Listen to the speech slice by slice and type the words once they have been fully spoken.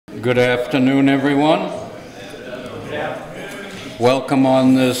Good afternoon, everyone. Welcome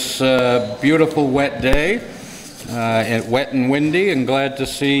on this beautiful wet day, wet and windy, and glad to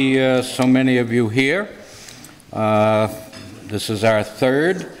see so many of you here. This is our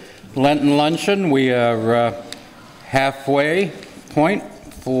third Lenten Luncheon. We are halfway point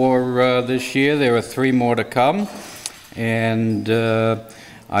for this year. There are 3 more to come, and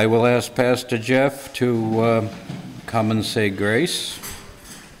I will ask Pastor Jeff to come and say grace.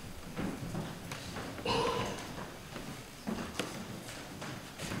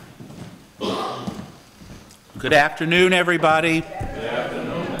 Good afternoon, everybody. Good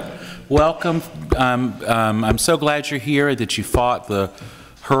afternoon. Welcome. I'm so glad you're here, that you fought the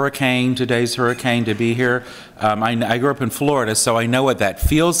hurricane, today's hurricane, to be here. I grew up in Florida, so I know what that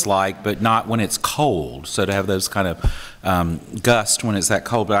feels like, but not when it's cold. So to have those kind of gusts when it's that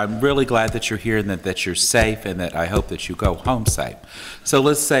cold. But I'm really glad that you're here and that you're safe, and that I hope that you go home safe. So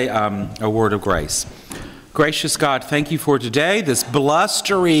let's say a word of grace. Gracious God, thank you for today, this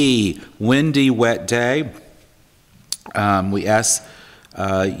blustery, windy, wet day. We ask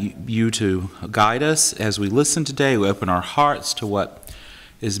you to guide us as we listen today. We open our hearts to what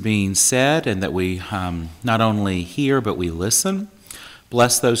is being said, and that we not only hear, but we listen.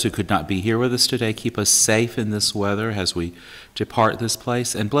 Bless those who could not be here with us today. Keep us safe in this weather as we depart this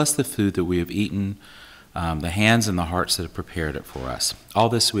place, and bless the food that we have eaten, the hands and the hearts that have prepared it for us. All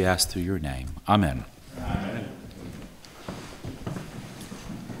this we ask through your name. Amen. Amen.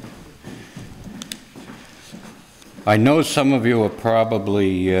 I know some of you are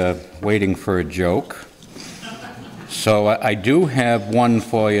probably waiting for a joke, so I do have one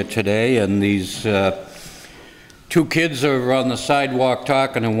for you today. And these 2 kids are on the sidewalk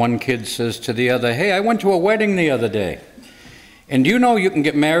talking, and one kid says to the other, "Hey, I went to a wedding the other day, and do you know you can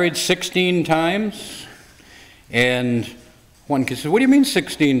get married 16 times? And one kid says, "What do you mean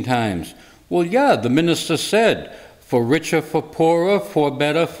 16 times?" "Well, yeah, the minister said, for richer, for poorer, for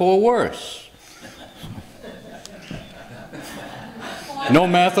better, for worse." No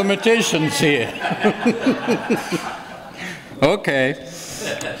mathematicians here. Okay.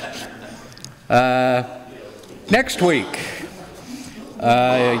 Next week,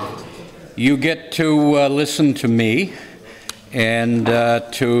 you get to listen to me and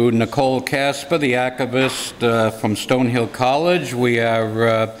to Nicole Casper, the archivist from Stonehill College. We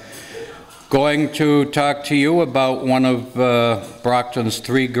are going to talk to you about one of Brockton's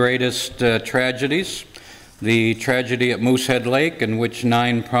 3 greatest tragedies. The tragedy at Moosehead Lake, in which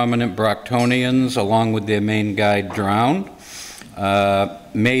 9 prominent Brocktonians, along with their main guide, drowned.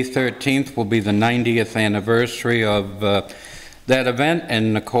 May 13th will be the 90th anniversary of that event,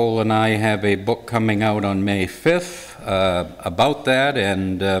 and Nicole and I have a book coming out on May 5th about that,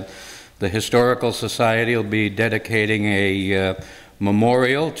 and the Historical Society will be dedicating a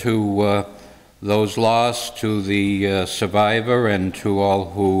memorial to those lost, to the survivor, and to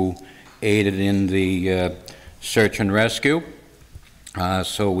all who aided in the search and rescue.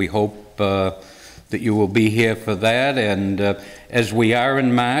 So we hope that you will be here for that. And as we are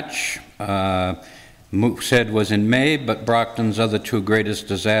in March, Moosehead was in May, but Brockton's other 2 greatest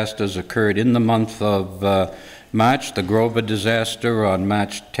disasters occurred in the month of March. The Grover disaster on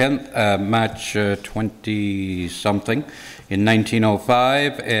March 20-something in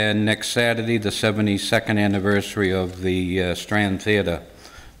 1905, and next Saturday, the 72nd anniversary of the Strand Theater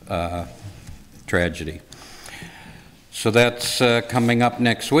tragedy. So that's coming up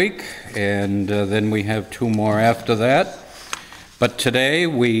next week, and then we have 2 more after that. But today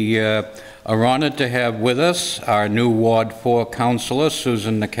we are honored to have with us our new Ward 4 Councillor,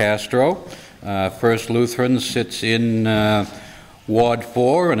 Susan Nicastro. First Lutheran, sits in Ward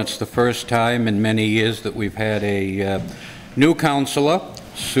 4, and it's the first time in many years that we've had a new councillor.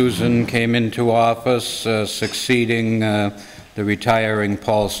 Susan came into office succeeding the retiring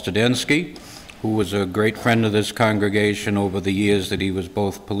Paul Studensky, who was a great friend of this congregation over the years that he was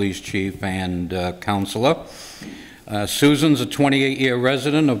both police chief and councillor. Susan's a 28-year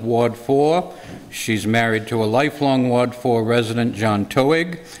resident of Ward 4. She's married to a lifelong Ward 4 resident, John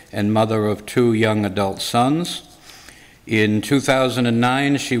Toig, and mother of 2 young adult sons. In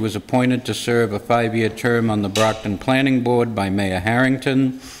 2009, she was appointed to serve a 5-year term on the Brockton Planning Board by Mayor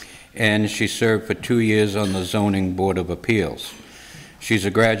Harrington, and she served for 2 years on the Zoning Board of Appeals. She's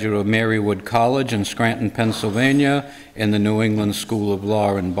a graduate of Marywood College in Scranton, Pennsylvania, and the New England School of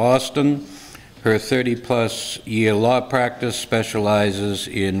Law in Boston. Her 30-plus year law practice specializes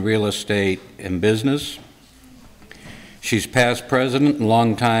in real estate and business. She's past president and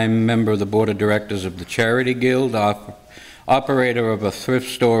longtime member of the board of directors of the Charity Guild, operator of a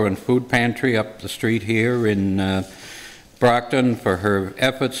thrift store and food pantry up the street here in Brockton for her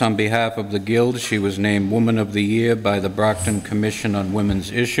efforts on behalf of the Guild. She was named Woman of the Year by the Brockton Commission on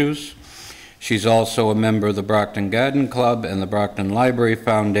Women's Issues. She's also a member of the Brockton Garden Club and the Brockton Library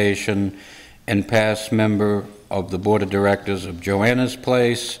Foundation, and past member of the Board of Directors of Joanna's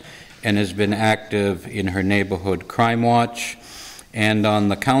Place, and has been active in her neighborhood crime watch. And on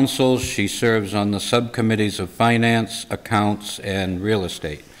the council, she serves on the subcommittees of Finance, Accounts, and Real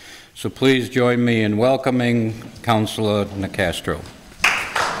Estate. So please join me in welcoming Councillor Nicastro.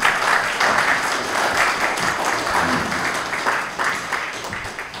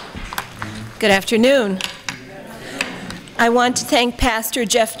 Good afternoon. I want to thank Pastor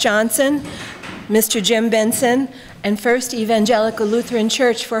Jeff Johnson, Mr. Jim Benson, and First Evangelical Lutheran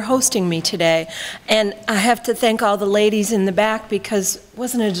Church for hosting me today. And I have to thank all the ladies in the back, because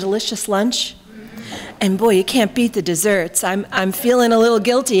wasn't it a delicious lunch? And boy, you can't beat the desserts. I'm feeling a little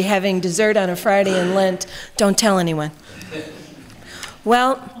guilty having dessert on a Friday in Lent. Don't tell anyone.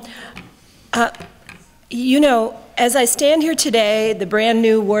 Well, you know, as I stand here today, the brand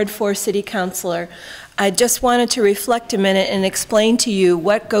new Ward 4 City Councilor, I just wanted to reflect a minute and explain to you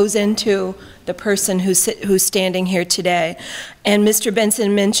what goes into the person who's standing here today. And Mr.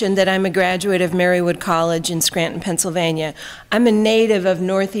 Benson mentioned that I'm a graduate of Marywood College in Scranton, Pennsylvania. I'm a native of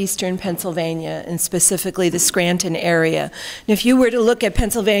northeastern Pennsylvania, and specifically the Scranton area. And if you were to look at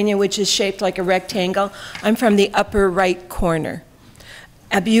Pennsylvania, which is shaped like a rectangle, I'm from the upper right corner.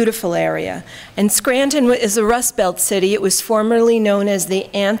 A beautiful area. And Scranton is a Rust Belt city. It was formerly known as the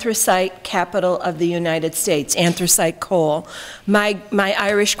anthracite capital of the United States, anthracite coal. My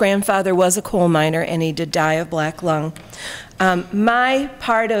Irish grandfather was a coal miner, and he did die of black lung. My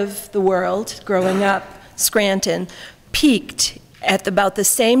part of the world, growing up, Scranton, peaked at about the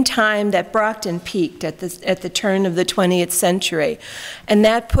same time that Brockton peaked, at the turn of the 20th century. And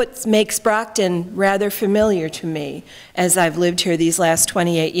that makes Brockton rather familiar to me as I've lived here these last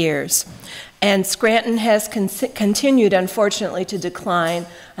 28 years. And Scranton has continued, unfortunately, to decline.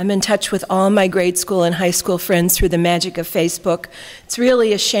 I'm in touch with all my grade school and high school friends through the magic of Facebook. It's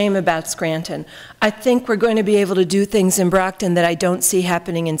really a shame about Scranton. I think we're going to be able to do things in Brockton that I don't see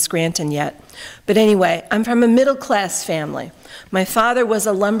happening in Scranton yet. But anyway, I'm from a middle-class family. My father was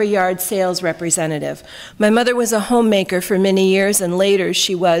a lumberyard sales representative. My mother was a homemaker for many years, and later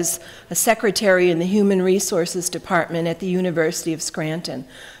she was a secretary in the Human Resources Department at the University of Scranton.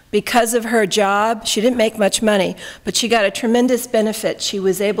 Because of her job, she didn't make much money, but she got a tremendous benefit. She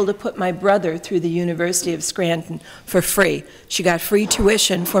was able to put my brother through the University of Scranton for free. She got free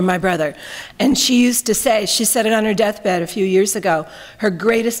tuition for my brother. And she used to say, she said it on her deathbed a few years ago, her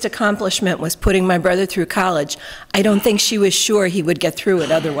greatest accomplishment was putting my brother through college. I don't think she was sure he would get through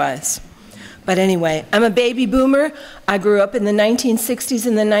it otherwise. But anyway, I'm a baby boomer. I grew up in the 1960s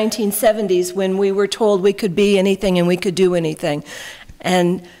and the 1970s when we were told we could be anything and we could do anything.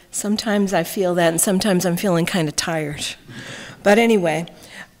 And sometimes I feel that, and sometimes I'm feeling kind of tired. But anyway,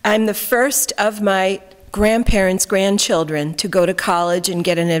 I'm the first of my grandparents' grandchildren to go to college and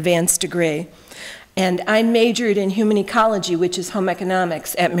get an advanced degree. And I majored in human ecology, which is home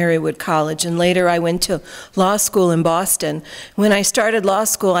economics, at Marywood College. And later I went to law school in Boston. When I started law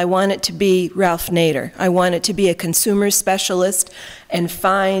school, I wanted to be Ralph Nader. I wanted to be a consumer specialist and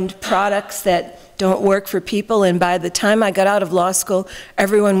find products that don't work for people. And by the time I got out of law school,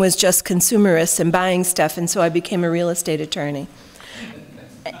 everyone was just consumerists and buying stuff. And so I became a real estate attorney.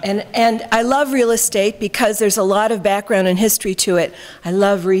 And I love real estate because there's a lot of background and history to it. I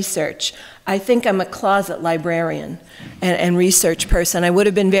love research. I think I'm a closet librarian and research person. I would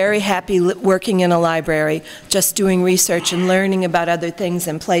have been very happy working in a library, just doing research and learning about other things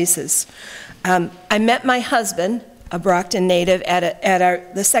and places. I met my husband, a Brockton native,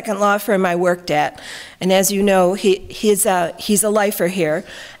 at the second law firm I worked at. And as you know, he's a lifer here.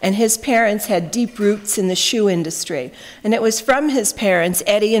 And his parents had deep roots in the shoe industry. And it was from his parents,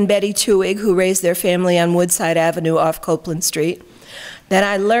 Eddie and Betty Tuig, who raised their family on Woodside Avenue off Copeland Street, that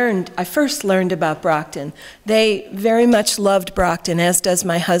I first learned about Brockton. They very much loved Brockton, as does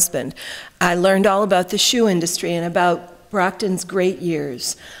my husband. I learned all about the shoe industry and about Brockton's great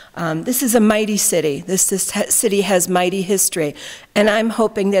years. This is a mighty city. This city has mighty history, and I'm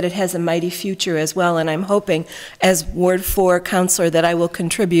hoping that it has a mighty future as well, and I'm hoping, as Ward 4 Councilor, that I will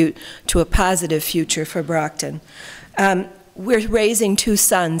contribute to a positive future for Brockton. We're raising two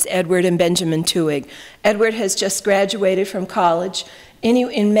sons, Edward and Benjamin Tuig. Edward has just graduated from college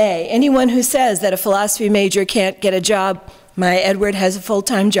in May. Anyone who says that a philosophy major can't get a job, my Edward has a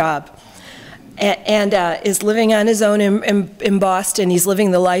full-time job. And is living on his own in Boston. He's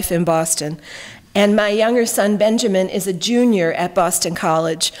living the life in Boston. And my younger son, Benjamin, is a junior at Boston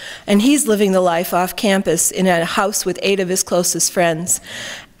College, and he's living the life off campus in a house with 8 of his closest friends.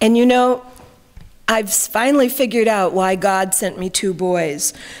 And you know, I've finally figured out why God sent me 2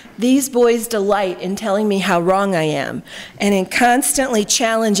 boys. These boys delight in telling me how wrong I am and in constantly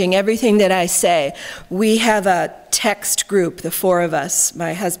challenging everything that I say. We have a text group, the 4 of us,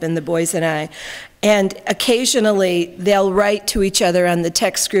 my husband, the boys, and I. And occasionally they'll write to each other on the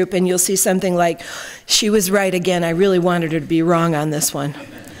text group, and you'll see something like, "She was right again. I really wanted her to be wrong on this one."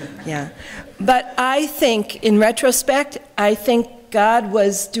 Yeah. But I think, in retrospect, I think God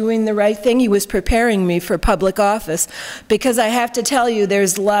was doing the right thing. He was preparing me for public office, because I have to tell you,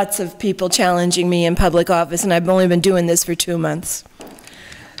 there's lots of people challenging me in public office, and I've only been doing this for 2 months.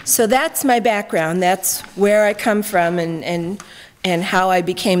 So that's my background. That's where I come from and how I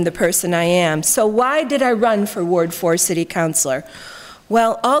became the person I am. So why did I run for Ward 4 City Councilor?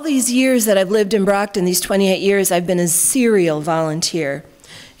 Well, all these years that I've lived in Brockton, these 28 years, I've been a serial volunteer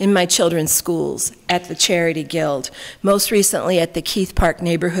in my children's schools, at the Charity Guild, most recently at the Keith Park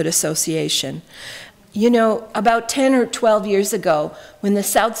Neighborhood Association. You know, about 10 or 12 years ago, when the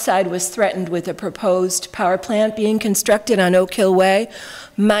South Side was threatened with a proposed power plant being constructed on Oak Hill Way,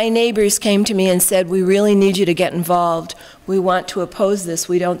 my neighbors came to me and said, "We really need you to get involved. We want to oppose this.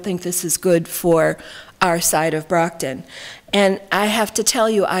 We don't think this is good for our side of Brockton." And I have to tell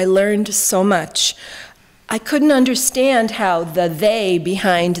you, I learned so much. I couldn't understand how the they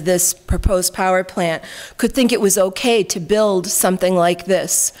behind this proposed power plant could think it was okay to build something like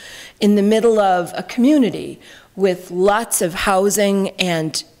this in the middle of a community with lots of housing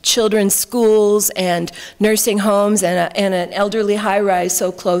and children's schools and nursing homes and an elderly high-rise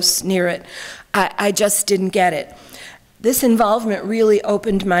so close near it. I just didn't get it. This involvement really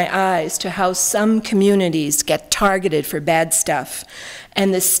opened my eyes to how some communities get targeted for bad stuff,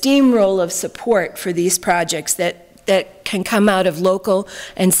 and the steamroll of support for these projects that can come out of local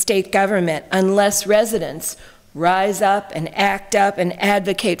and state government unless residents rise up and act up and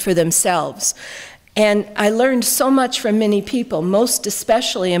advocate for themselves. And I learned so much from many people, most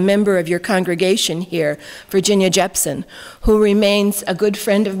especially a member of your congregation here, Virginia Jepson, who remains a good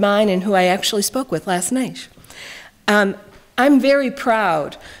friend of mine and who I actually spoke with last night. I'm very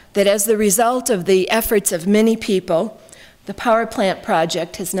proud that as the result of the efforts of many people, the power plant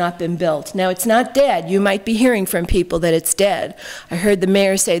project has not been built. Now, it's not dead. You might be hearing from people that it's dead. I heard the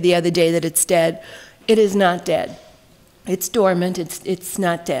mayor say the other day that it's dead. It is not dead. It's dormant. It's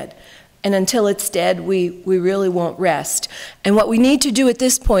not dead. And until it's dead, we really won't rest. And what we need to do at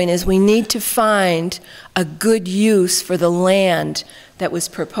this point is we need to find a good use for the land that was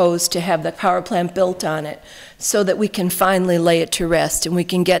proposed to have the power plant built on it, so that we can finally lay it to rest and we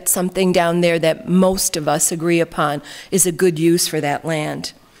can get something down there that most of us agree upon is a good use for that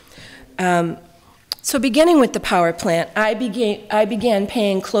land. So beginning with the power plant, I began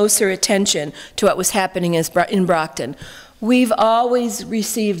paying closer attention to what was happening in Brockton. We've always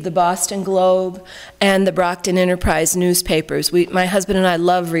received the Boston Globe and the Brockton Enterprise newspapers. My husband and I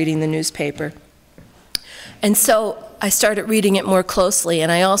love reading the newspaper. And so I started reading it more closely,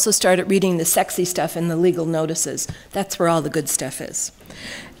 and I also started reading the sexy stuff in the legal notices. That's where all the good stuff is.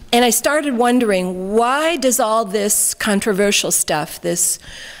 And I started wondering, why does all this controversial stuff, these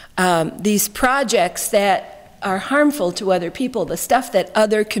projects that are harmful to other people, the stuff that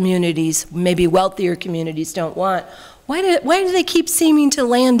other communities, maybe wealthier communities, don't want, why do they keep seeming to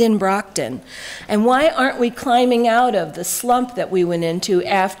land in Brockton? And why aren't we climbing out of the slump that we went into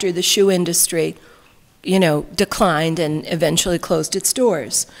after the shoe industry, you know, declined and eventually closed its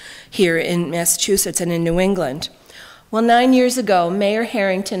doors here in Massachusetts and in New England? Well, 9 years ago, Mayor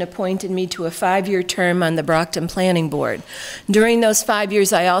Harrington appointed me to a 5-year term on the Brockton Planning Board. During those 5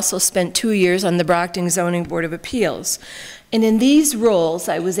 years, I also spent 2 years on the Brockton Zoning Board of Appeals. And in these roles,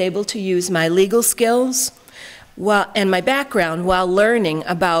 I was able to use my legal skills and my background while learning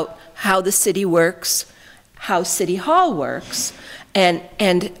about how the city works, how City Hall works, and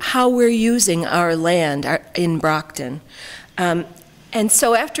how we're using our land in Brockton. And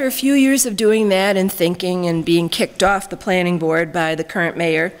so after a few years of doing that and thinking and being kicked off the planning board by the current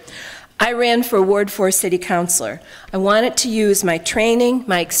mayor, I ran for Ward 4 City Councilor. I wanted to use my training,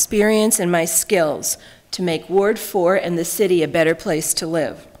 my experience, and my skills to make Ward 4 and the city a better place to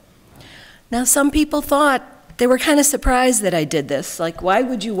live. Now, some people thought, they were kind of surprised that I did this. Like, why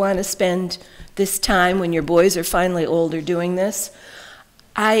would you want to spend this time when your boys are finally older doing this?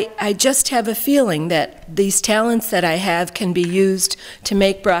 I just have a feeling that these talents that I have can be used to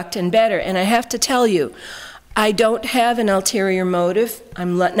make Brockton better. And I have to tell you, I don't have an ulterior motive.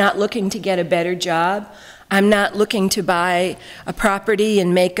 I'm not looking to get a better job. I'm not looking to buy a property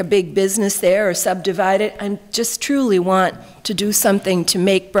and make a big business there or subdivide it. I just truly want to do something to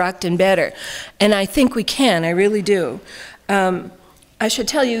make Brockton better. And I think we can, I really do. I should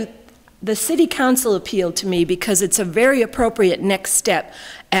tell you, the City Council appealed to me because it's a very appropriate next step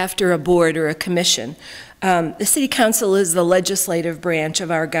after a board or a commission. The City Council is the legislative branch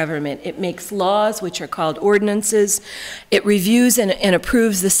of our government. It makes laws, which are called ordinances. It reviews and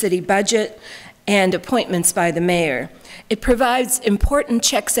approves the city budget and appointments by the mayor. It provides important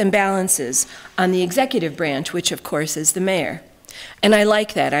checks and balances on the executive branch, which of course is the mayor. And I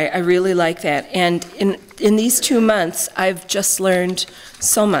like that. I really like that. And in these 2 months, I've just learned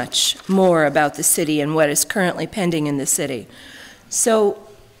so much more about the city and what is currently pending in the city. So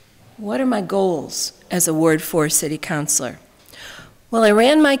what are my goals as a Ward 4 city councilor? Well, I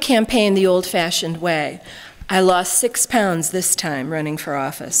ran my campaign the old-fashioned way. I lost 6 pounds this time running for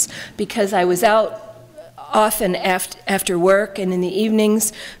office because I was out often after work and in the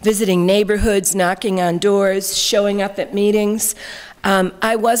evenings visiting neighborhoods, knocking on doors, showing up at meetings.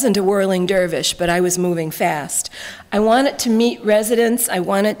 I wasn't a whirling dervish, but I was moving fast. I wanted to meet residents. I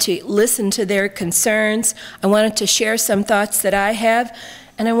wanted to listen to their concerns. I wanted to share some thoughts that I have.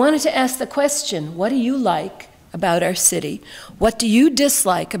 And I wanted to ask the question, what do you like about our city? What do you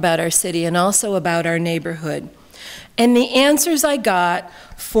dislike about our city and also about our neighborhood? And the answers I got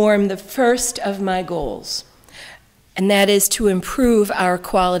form the first of my goals, and that is to improve our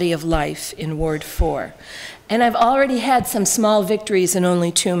quality of life in Ward 4. And I've already had some small victories in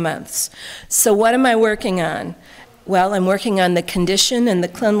only 2 months. So what am I working on? Well, I'm working on the condition and the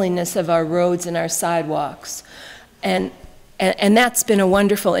cleanliness of our roads and our sidewalks. And that's been a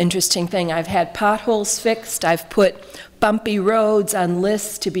wonderful, interesting thing. I've had potholes fixed. I've put bumpy roads on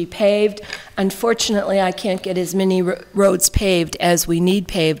lists to be paved. Unfortunately, I can't get as many roads paved as we need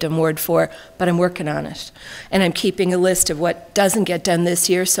paved in Ward 4, but I'm working on it. And I'm keeping a list of what doesn't get done this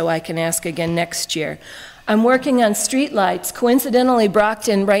year so I can ask again next year. I'm working on street lights. Coincidentally,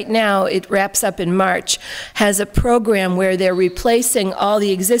 Brockton, right now, it wraps up in March, has a program where they're replacing all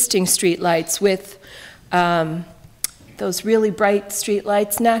the existing street lights with those really bright street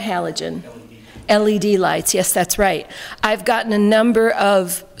lights, not halogen. LED lights, yes, that's right. I've gotten a number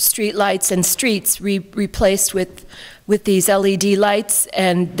of street lights and streets replaced with these LED lights,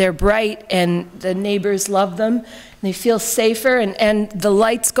 and they're bright, and the neighbors love them. They feel safer, and the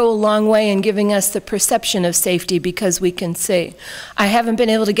lights go a long way in giving us the perception of safety because we can see. I haven't been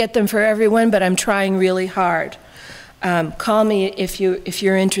able to get them for everyone, but I'm trying really hard. Call me if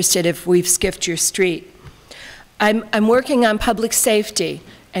you're interested, if we've skipped your street. I'm working on public safety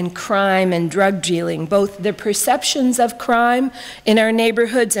and crime and drug dealing, both the perceptions of crime in our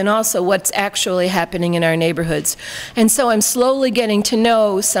neighborhoods and also what's actually happening in our neighborhoods. And so I'm slowly getting to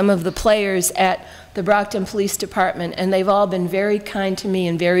know some of the players at the Brockton Police Department, and they've all been very kind to me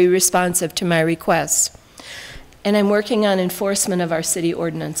and very responsive to my requests. And I'm working on enforcement of our city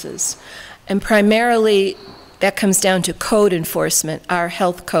ordinances. And primarily, that comes down to code enforcement, our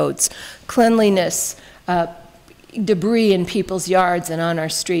health codes, cleanliness, debris in people's yards and on our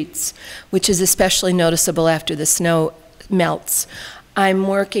streets, which is especially noticeable after the snow melts. I'm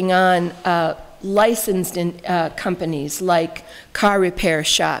working on licensed companies like car repair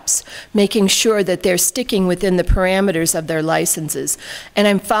shops, making sure that they're sticking within the parameters of their licenses. And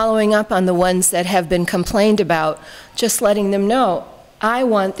I'm following up on the ones that have been complained about, just letting them know, I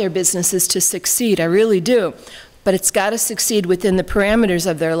want their businesses to succeed, I really do. But it's got to succeed within the parameters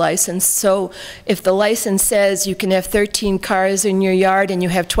of their license. So if the license says you can have 13 cars in your yard and you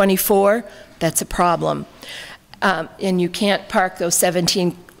have 24, that's a problem. And you can't park those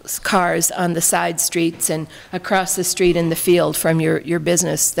 17 cars on the side streets and across the street in the field from your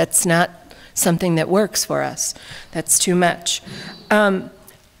business. That's not something that works for us. That's too much. I'm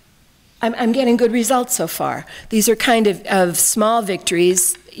getting good results so far. These are kind of small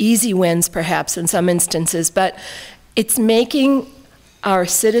victories, easy wins perhaps in some instances, but it's making our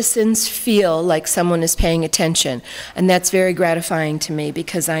citizens feel like someone is paying attention, and that's very gratifying to me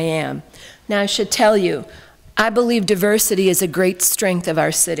because I am. Now I should tell you, I believe diversity is a great strength of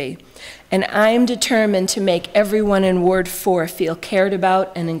our city, and I am determined to make everyone in Ward 4 feel cared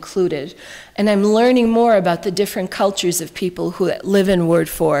about and included. And I'm learning more about the different cultures of people who live in Ward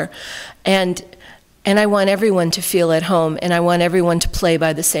 4, and I want everyone to feel at home, and I want everyone to play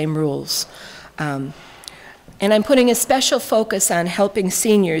by the same rules. And I'm putting a special focus on helping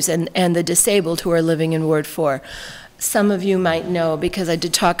seniors and the disabled who are living in Ward 4. Some of you might know, because I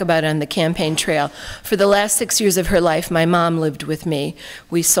did talk about it on the campaign trail. For the last 6 years of her life, my mom lived with me.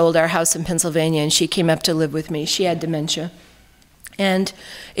 We sold our house in Pennsylvania, and she came up to live with me. She had dementia. And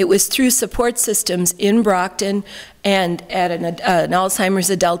it was through support systems in Brockton and at an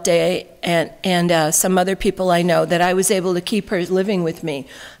Alzheimer's Adult Day and some other people I know that I was able to keep her living with me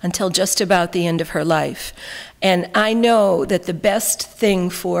until just about the end of her life. And I know that the best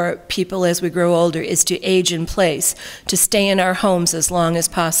thing for people as we grow older is to age in place, to stay in our homes as long as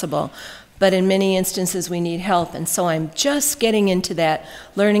possible. But in many instances we need help, and so I'm just getting into that,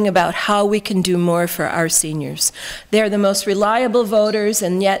 learning about how we can do more for our seniors. They're the most reliable voters,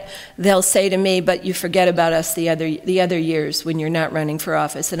 and yet they'll say to me, but you forget about us the other years when you're not running for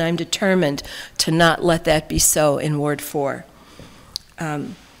office, and I'm determined to not let that be so in Ward 4.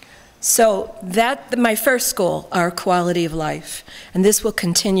 So my first goal, our quality of life, and this will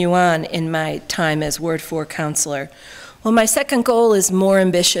continue on in my time as Ward 4 councillor. Well, my second goal is more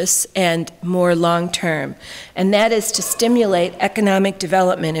ambitious and more long-term, and that is to stimulate economic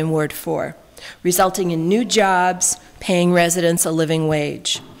development in Ward 4, resulting in new jobs, paying residents a living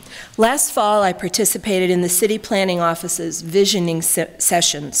wage. Last fall, I participated in the City Planning Office's visioning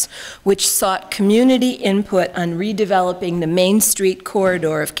sessions, which sought community input on redeveloping the Main Street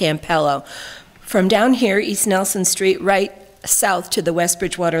corridor of Campello, from down here, East Nelson Street, right south to the West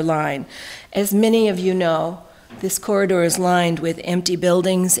Bridgewater line. As many of you know, this corridor is lined with empty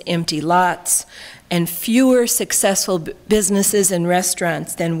buildings, empty lots, and fewer successful businesses and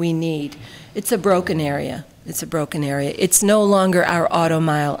restaurants than we need. It's a broken area. It's a broken area. It's no longer our auto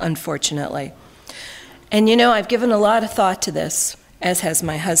mile, unfortunately. And you know, I've given a lot of thought to this, as has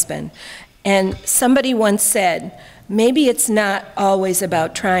my husband. And somebody once said, maybe it's not always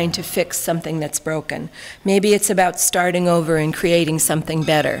about trying to fix something that's broken. Maybe it's about starting over and creating something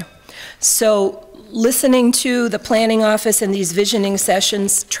better. So, listening to the planning office and these visioning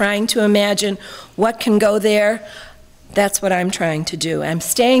sessions, trying to imagine what can go there, that's what I'm trying to do. I'm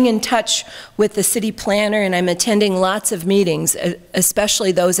staying in touch with the city planner, and I'm attending lots of meetings,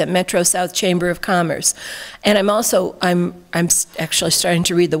 especially those at Metro South Chamber of Commerce. And I'm actually starting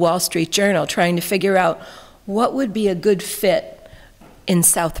to read the Wall Street Journal, trying to figure out what would be a good fit in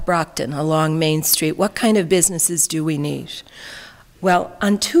South Brockton along Main Street. What kind of businesses do we need? Well,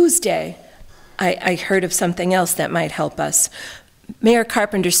 on Tuesday, I heard of something else that might help us. Mayor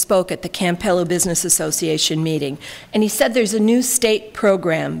Carpenter spoke at the Campello Business Association meeting, and he said there's a new state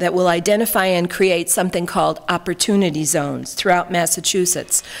program that will identify and create something called opportunity zones throughout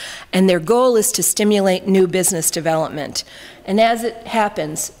Massachusetts. And their goal is to stimulate new business development. And as it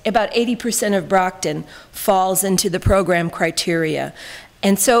happens, about 80% of Brockton falls into the program criteria.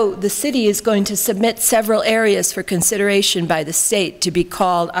 And so the city is going to submit several areas for consideration by the state to be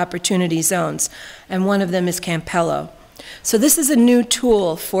called opportunity zones, and one of them is Campello. So this is a new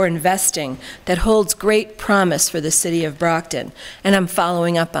tool for investing that holds great promise for the city of Brockton, and I'm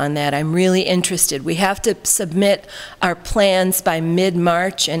following up on that. I'm really interested. We have to submit our plans by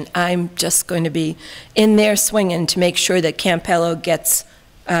mid-March, and I'm just going to be in there swinging to make sure that Campello gets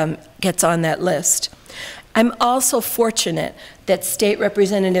on that list. I'm also fortunate that State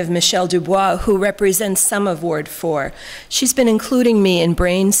Representative Michelle Dubois, who represents some of Ward 4, she's been including me in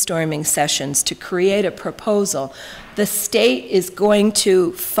brainstorming sessions to create a proposal. The state is going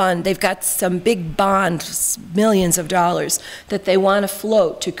to fund, they've got some big bonds, millions of dollars, that they want to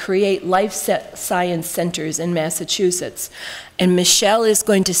float to create life science centers in Massachusetts. And Michelle is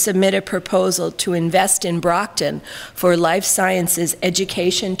going to submit a proposal to invest in Brockton for life sciences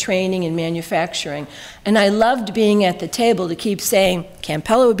education, training, and manufacturing. And I loved being at the table to keep saying,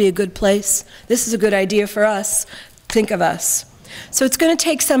 Campello would be a good place. This is a good idea for us. Think of us. So it's going to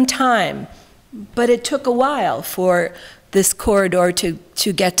take some time, but it took a while for this corridor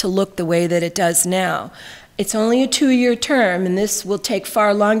to get to look the way that it does now. It's only a 2-year term, and this will take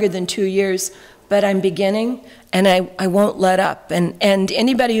far longer than 2 years, but I'm beginning, and I won't let up. And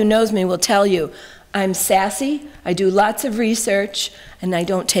anybody who knows me will tell you, I'm sassy, I do lots of research, and I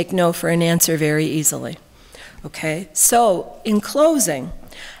don't take no for an answer very easily. Okay, so in closing,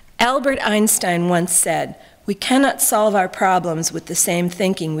 Albert Einstein once said, we cannot solve our problems with the same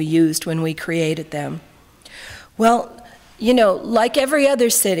thinking we used when we created them. Well, you know, like every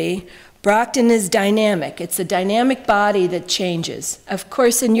other city, Brockton is dynamic. It's a dynamic body that changes. Of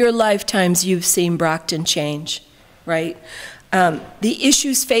course, in your lifetimes, you've seen Brockton change, right? The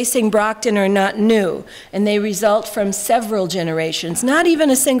issues facing Brockton are not new, and they result from several generations, not even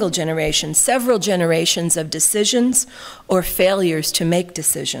a single generation, several generations of decisions or failures to make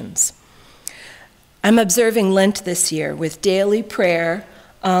decisions. I'm observing Lent this year with daily prayer,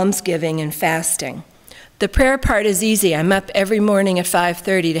 almsgiving, and fasting. The prayer part is easy. I'm up every morning at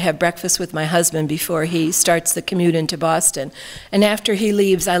 5:30 to have breakfast with my husband before he starts the commute into Boston. And after he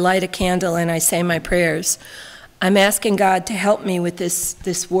leaves, I light a candle and I say my prayers. I'm asking God to help me with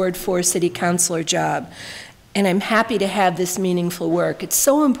this Ward 4 City Councilor job. And I'm happy to have this meaningful work. It's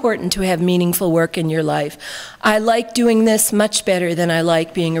so important to have meaningful work in your life. I like doing this much better than I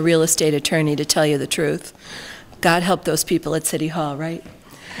like being a real estate attorney, to tell you the truth. God help those people at City Hall, right?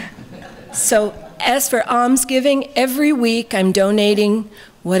 So as for almsgiving, every week I'm donating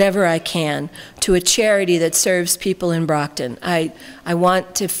whatever I can to a charity that serves people in Brockton. I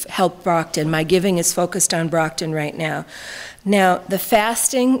want to help Brockton. My giving is focused on Brockton right now. Now, the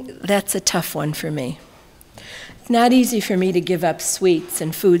fasting, that's a tough one for me. It's not easy for me to give up sweets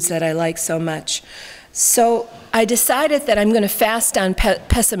and foods that I like so much. So I decided that I'm going to fast on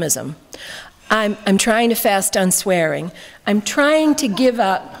pessimism. I'm trying to fast on swearing. I'm trying to give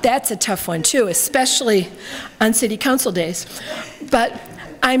up, that's a tough one too, especially on city council days. But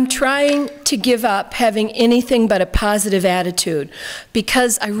I'm trying to give up having anything but a positive attitude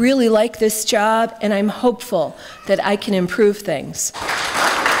because I really like this job and I'm hopeful that I can improve things.